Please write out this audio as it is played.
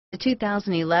The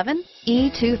 2011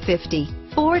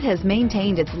 E-250. Ford has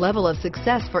maintained its level of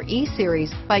success for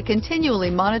E-Series by continually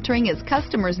monitoring its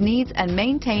customers' needs and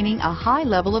maintaining a high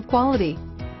level of quality,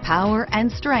 power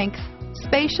and strength,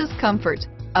 spacious comfort,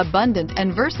 abundant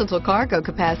and versatile cargo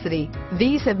capacity.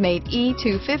 These have made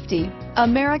E-250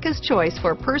 America's choice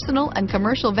for personal and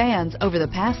commercial vans over the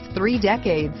past 3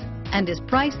 decades and is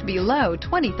priced below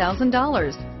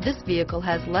 $20,000. This vehicle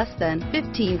has less than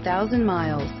 15,000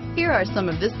 miles. Here are some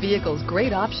of this vehicle's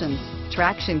great options: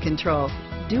 traction control,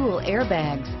 dual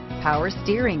airbags, power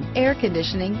steering, air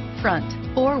conditioning, front,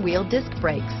 4-wheel disc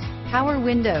brakes, power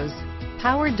windows,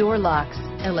 power door locks,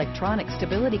 electronic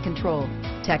stability control,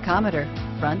 tachometer,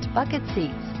 front bucket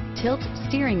seats, tilt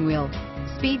steering wheel,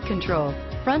 speed control,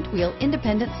 front wheel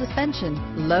independent suspension,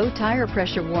 low tire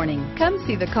pressure warning. Come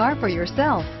see the car for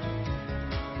yourself.